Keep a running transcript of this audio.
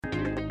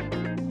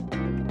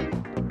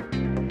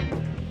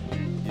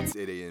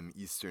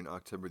Eastern,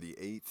 October the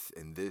 8th,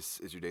 and this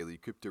is your daily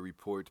crypto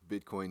report.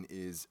 Bitcoin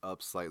is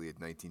up slightly at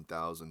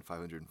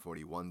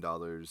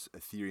 $19,541.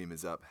 Ethereum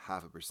is up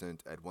 0.5%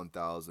 at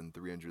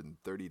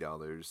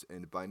 $1,330,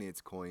 and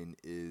Binance Coin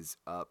is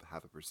up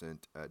 0.5%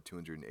 at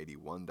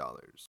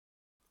 $281.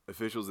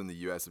 Officials in the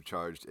U.S. have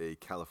charged a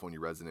California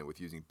resident with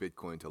using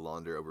Bitcoin to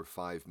launder over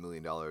 $5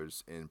 million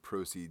in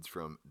proceeds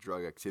from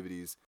drug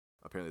activities.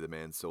 Apparently, the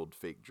man sold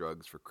fake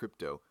drugs for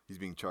crypto. He's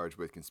being charged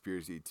with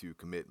conspiracy to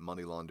commit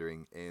money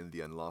laundering and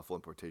the unlawful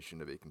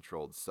importation of a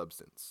controlled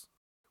substance.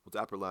 Well,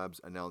 Dapper Labs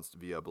announced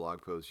via a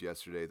blog post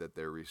yesterday that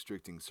they're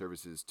restricting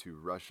services to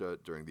Russia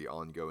during the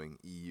ongoing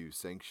EU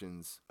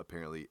sanctions.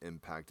 Apparently,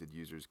 impacted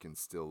users can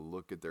still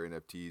look at their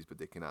NFTs, but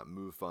they cannot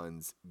move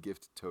funds,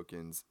 gift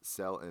tokens,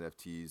 sell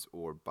NFTs,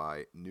 or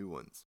buy new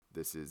ones.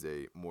 This is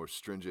a more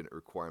stringent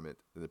requirement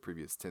than the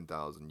previous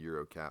 10,000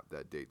 euro cap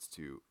that dates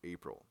to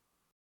April.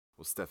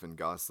 Well, Stefan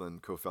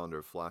Gosselin, co-founder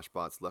of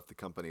Flashbots, left the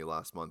company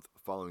last month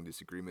following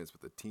disagreements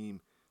with the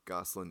team.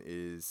 Gosselin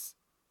is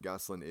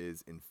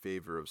in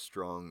favor of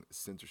strong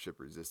censorship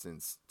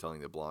resistance, telling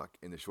the block,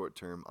 "In the short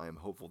term, I am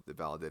hopeful that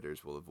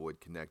validators will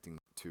avoid connecting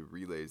to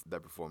relays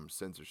that perform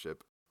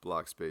censorship.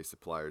 Blockspace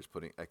suppliers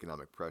putting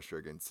economic pressure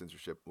against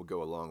censorship will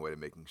go a long way to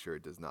making sure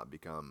it does not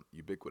become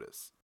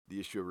ubiquitous." The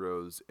issue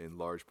arose in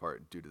large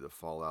part due to the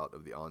fallout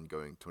of the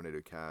ongoing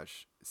Tornado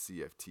Cash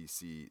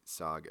CFTC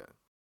saga.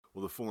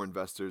 Well, the former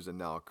investors and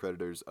now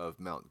creditors of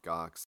Mt.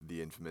 Gox,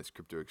 the infamous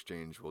crypto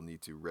exchange, will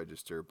need to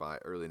register by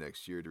early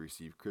next year to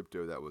receive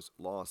crypto that was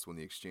lost when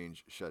the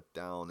exchange shut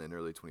down in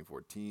early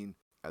 2014.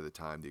 At the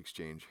time, the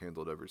exchange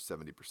handled over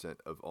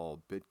 70% of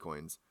all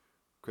Bitcoins.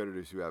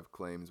 Creditors who have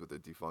claims with the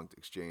defunct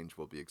exchange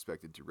will be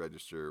expected to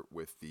register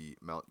with the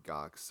Mt.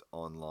 Gox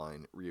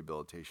online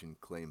rehabilitation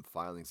claim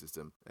filing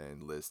system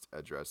and list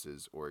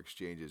addresses or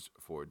exchanges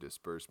for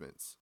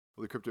disbursements.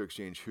 Well, the crypto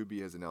exchange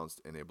Huobi has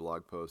announced in a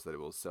blog post that it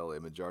will sell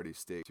a majority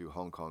stake to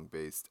Hong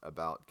Kong-based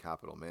About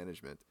Capital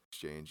Management. The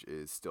exchange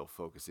is still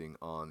focusing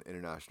on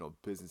international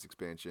business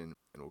expansion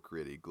and will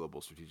create a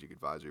global strategic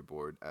advisory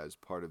board as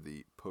part of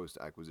the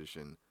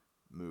post-acquisition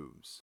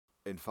moves.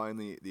 And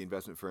finally, the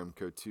investment firm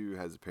Coatue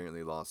has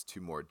apparently lost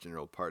 2 more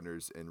general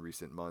partners in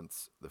recent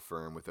months. The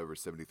firm, with over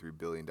 $73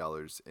 billion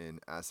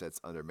in assets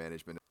under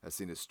management, has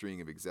seen a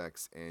string of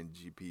execs and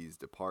GPs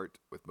depart,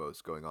 with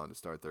most going on to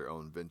start their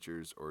own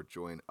ventures or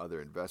join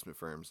other investment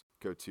firms.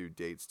 Coatue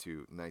dates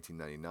to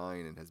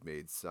 1999 and has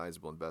made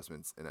sizable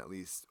investments in at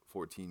least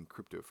 14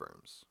 crypto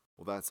firms.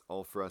 Well, that's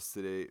all for us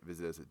today.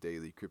 Visit us at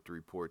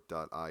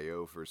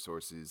dailycryptoreport.io for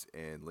sources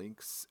and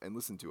links, and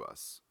listen to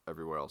us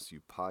everywhere else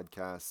you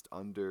podcast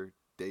under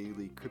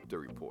Daily Crypto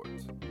Report.